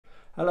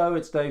Hello,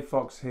 it's Dave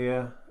Fox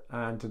here,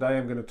 and today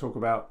I'm going to talk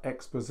about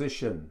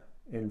exposition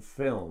in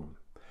film.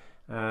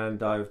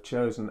 And I've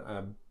chosen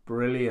a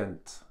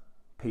brilliant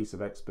piece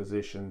of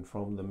exposition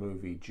from the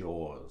movie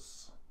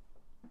Jaws.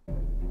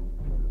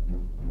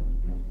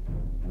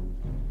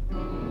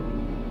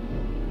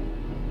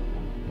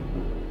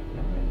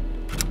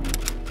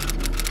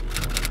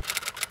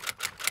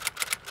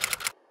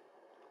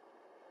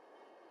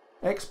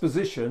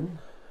 Exposition,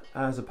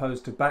 as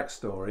opposed to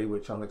backstory,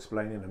 which I'll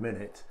explain in a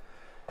minute,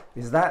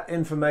 is that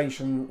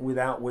information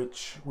without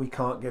which we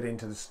can't get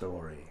into the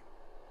story.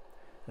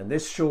 And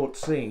this short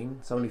scene,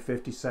 it's only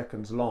 50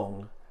 seconds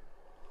long,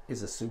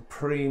 is a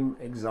supreme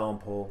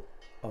example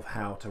of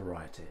how to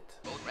write it.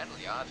 Boat rental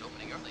yards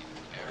opening early to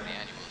prepare for the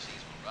annual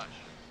seasonal rush.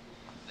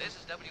 This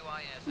is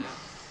WISS.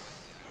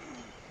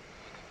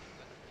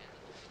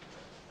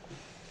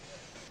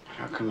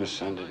 How come the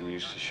sun didn't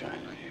used to shine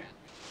on you?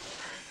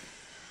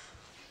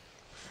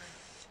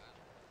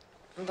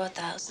 We bought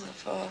the house in the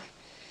fall.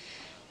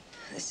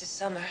 This is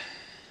summer.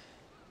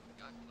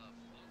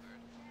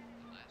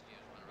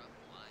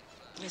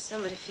 There's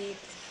somebody feed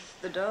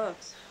the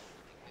dogs.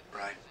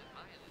 Right.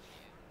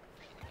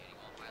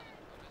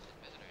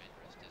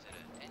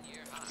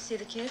 See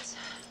the kids?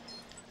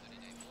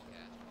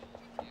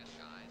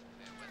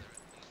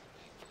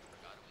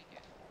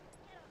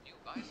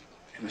 They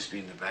must be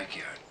in the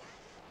backyard.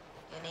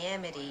 In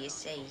Amity, you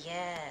say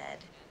yard.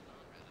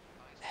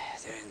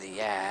 They're in the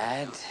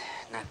yard,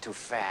 not too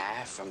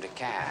far from the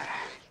car.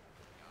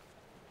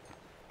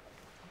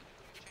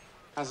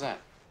 How's that?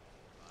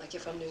 Like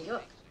you're from New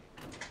York.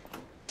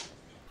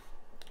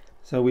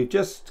 So we've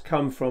just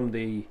come from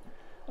the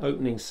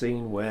opening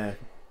scene where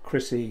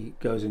Chrissy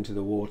goes into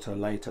the water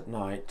late at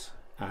night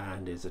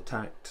and is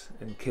attacked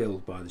and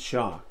killed by the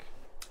shark.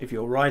 If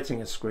you're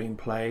writing a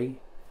screenplay,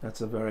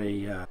 that's a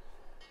very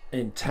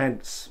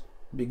intense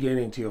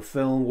beginning to your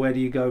film. Where do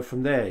you go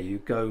from there? You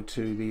go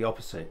to the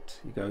opposite.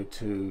 You go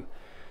to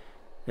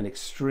an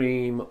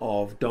extreme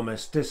of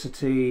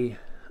domesticity,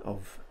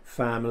 of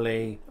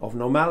family, of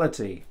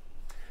normality.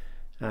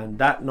 And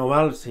that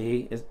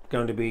normality is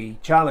going to be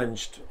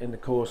challenged in the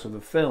course of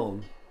the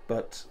film.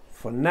 But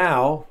for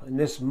now, in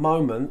this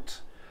moment,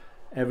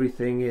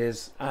 everything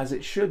is as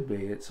it should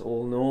be. It's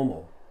all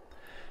normal.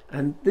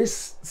 And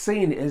this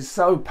scene is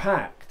so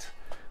packed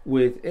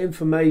with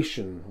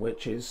information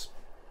which is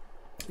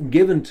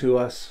given to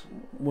us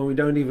when we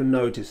don't even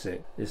notice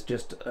it. It's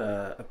just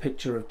a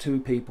picture of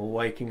two people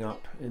waking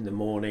up in the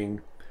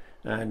morning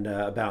and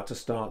about to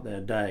start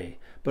their day.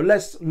 But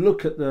let's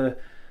look at the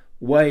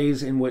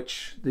ways in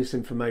which this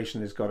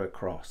information is got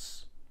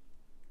across.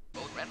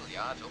 Boat rental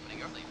yards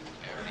opening early to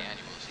prepare for the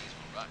annual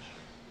seasonal rush.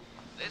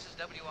 This is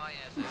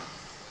WISS.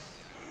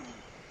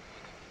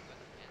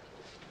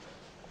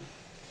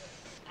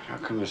 How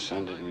come the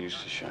sun didn't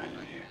used to shine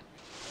on you?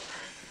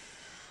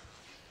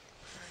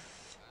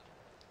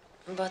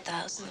 We bought the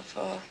house in the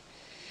fall.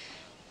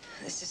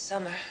 This is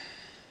summer.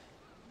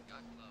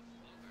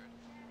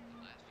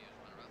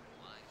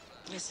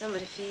 There's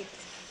somebody feed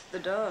the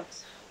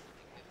dogs.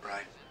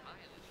 Right.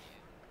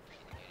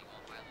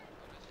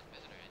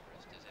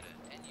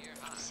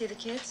 See the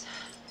kids?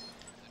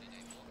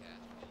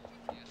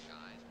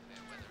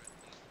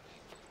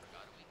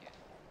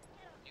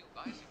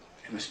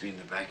 They must be in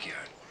the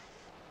backyard.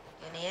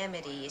 In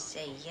Amity, you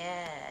say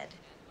yard.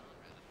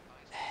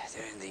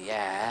 They're in the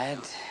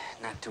yard,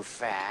 not too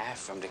far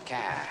from the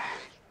car.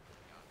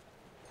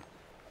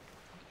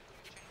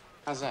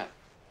 How's that?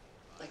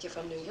 Like you're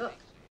from New York.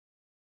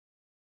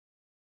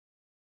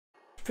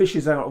 Fish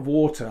is out of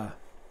water,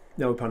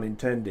 no pun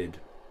intended.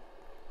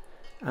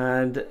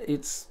 And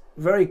it's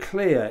very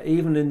clear,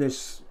 even in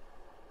this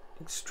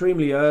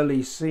extremely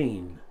early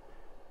scene,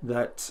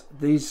 that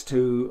these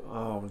two,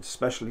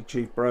 especially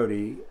Chief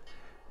Brody,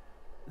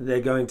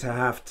 they're going to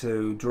have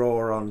to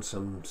draw on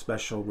some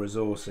special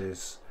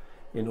resources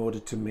in order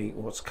to meet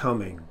what's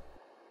coming.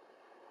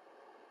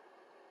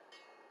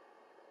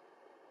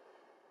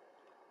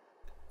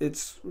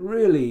 It's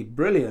really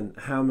brilliant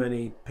how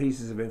many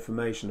pieces of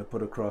information are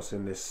put across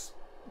in this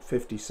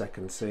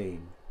 50-second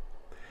scene.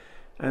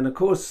 And of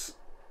course,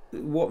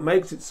 what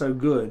makes it so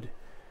good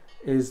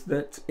is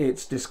that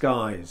it's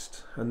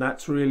disguised. And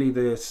that's really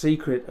the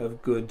secret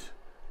of good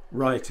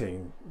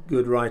writing.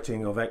 Good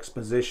writing of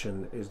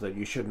exposition is that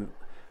you shouldn't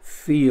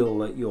feel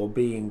that you're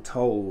being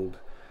told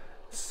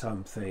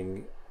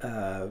something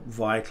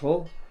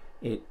vital.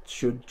 It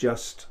should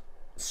just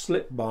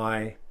slip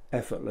by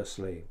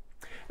effortlessly.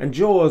 And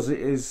Jaws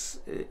is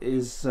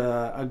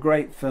a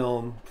great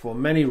film for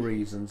many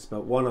reasons,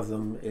 but one of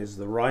them is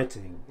the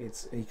writing.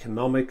 It's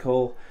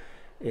economical,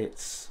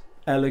 it's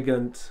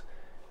elegant,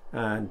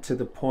 and to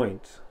the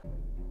point.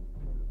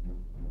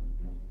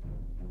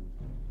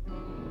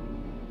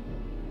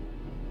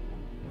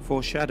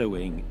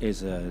 Foreshadowing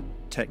is a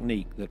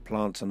technique that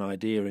plants an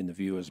idea in the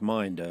viewer's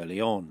mind early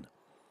on,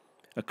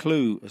 a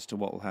clue as to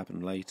what will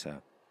happen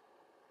later.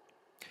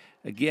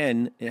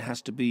 Again, it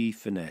has to be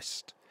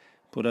finessed,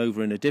 put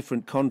over in a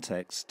different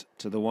context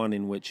to the one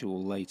in which it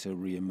will later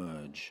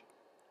re-emerge.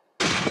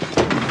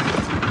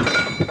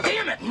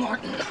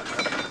 Martin.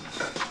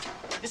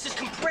 This is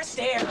compressed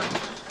air.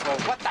 Well,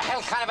 what the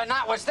hell kind of a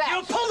knot was that?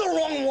 You pulled the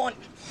wrong one.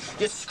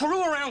 You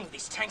screw around with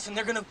these tanks and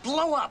they're gonna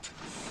blow up.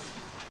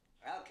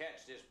 I'll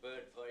catch this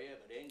bird for you,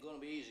 but it ain't gonna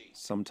be easy.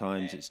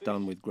 Sometimes it's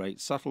done with great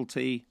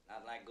subtlety,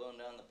 Not like going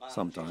down the pond.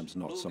 sometimes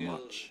not so Bluegills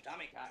much. and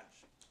tommy cats.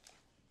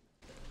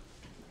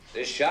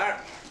 This shark,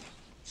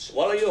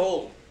 swallow you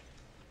whole.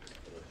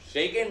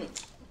 Shaking,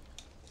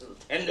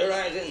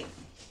 tenderizing,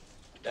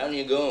 down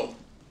you go.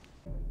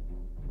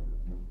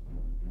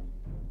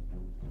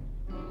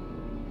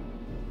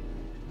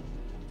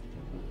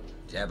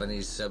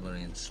 Japanese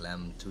submarine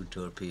slammed 2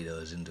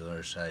 torpedoes into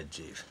our side,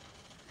 Chief.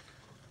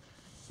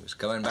 He was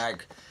coming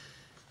back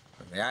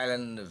from the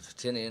island of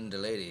Tinian to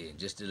Leyte,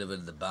 just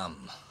delivered the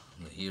bomb,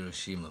 the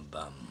Hiroshima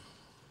bomb.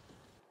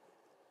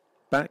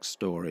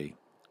 Backstory,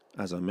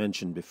 as I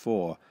mentioned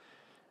before,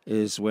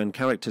 is when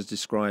characters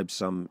describe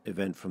some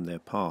event from their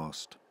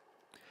past.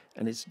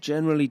 And it's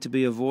generally to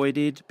be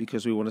avoided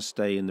because we want to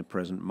stay in the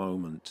present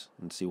moment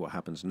and see what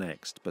happens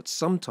next. But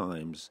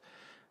sometimes,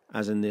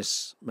 as in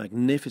this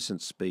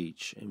magnificent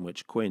speech in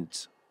which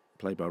Quint,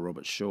 played by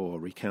Robert Shaw,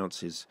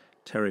 recounts his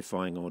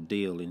terrifying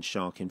ordeal in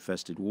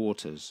shark-infested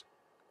waters,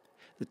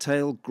 the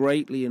tale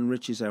greatly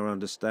enriches our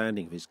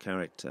understanding of his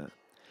character,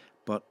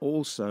 but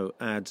also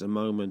adds a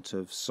moment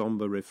of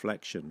somber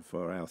reflection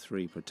for our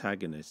 3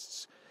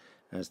 protagonists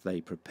as they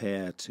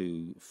prepare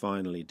to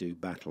finally do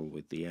battle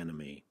with the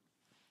enemy.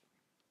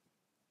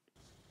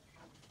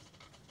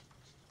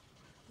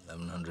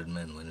 1,100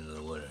 men went into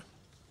the water.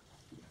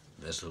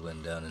 Vessel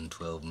went down in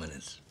 12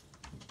 minutes.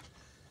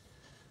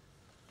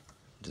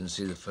 Didn't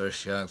see the first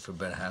shark for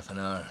about half an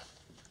hour.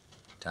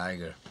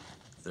 Tiger,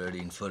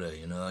 13-footer.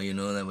 You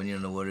know that when you're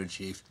in the water,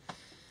 Chief?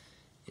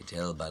 You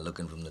tell by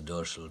looking from the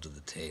dorsal to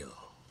the tail.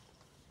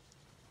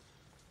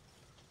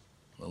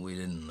 What we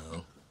didn't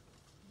know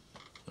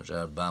was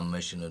our bomb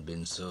mission had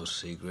been so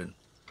secret,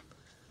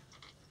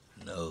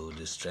 no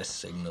distress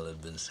signal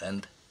had been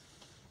sent.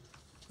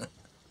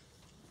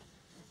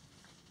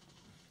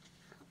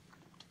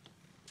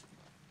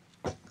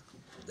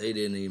 They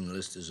didn't even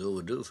list us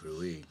overdue for a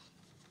week.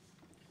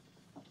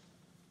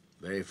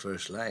 Very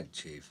first light,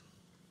 Chief.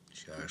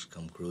 Sharks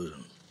come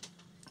cruising.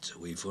 So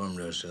we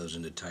formed ourselves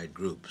into tight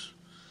groups.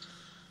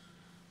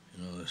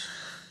 It's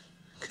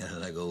kind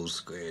of like old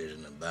squares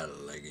in a battle,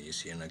 like you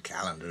see in a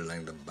calendar,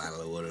 like the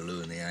Battle of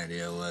Waterloo, and the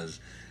idea was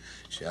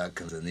shark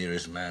comes to the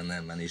nearest man,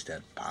 that man he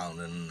starts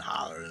pounding and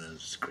hollering and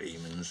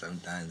screaming.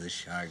 Sometimes the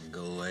shark would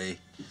go away.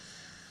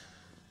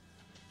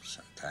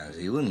 Sometimes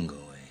he wouldn't go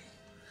away.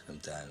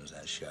 Sometimes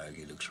that shark,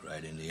 he looks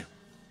right into you,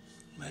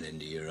 right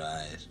into your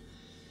eyes.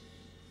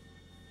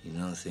 You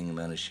know the thing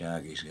about a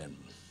shark, he's got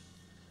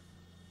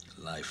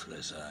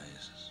lifeless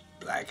eyes,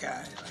 black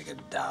eyes, like a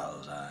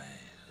doll's eyes.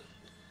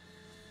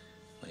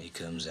 When he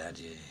comes at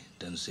you, he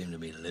doesn't seem to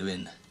be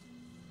living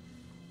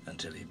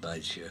until he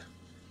bites you,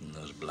 and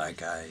those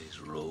black eyes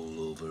roll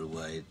over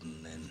white,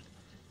 and then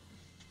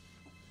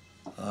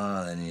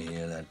you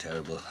hear that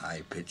terrible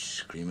high-pitched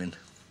screaming.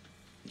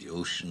 The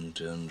ocean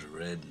turns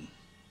red.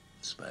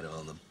 In spite of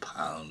all the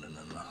pounding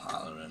and the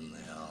hollering,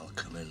 they all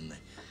come in and they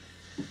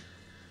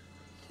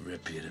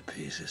rip you to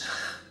pieces.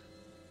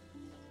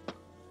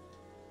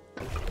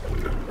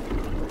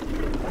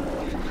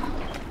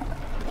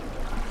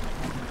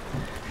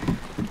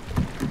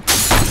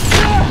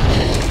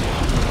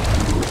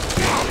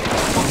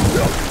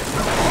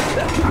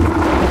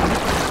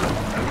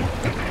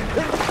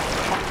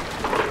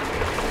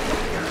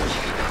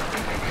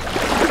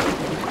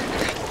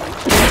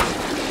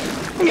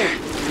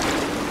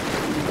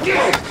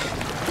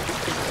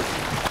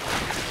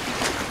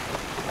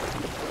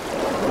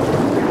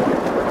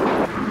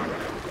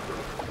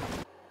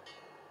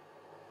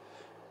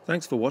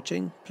 Thanks for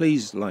watching.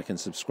 Please like and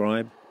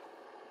subscribe.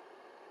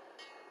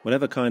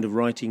 Whatever kind of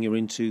writing you're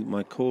into,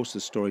 my course, The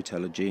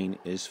Storyteller Gene,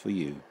 is for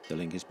you. The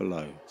link is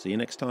below. See you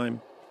next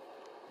time.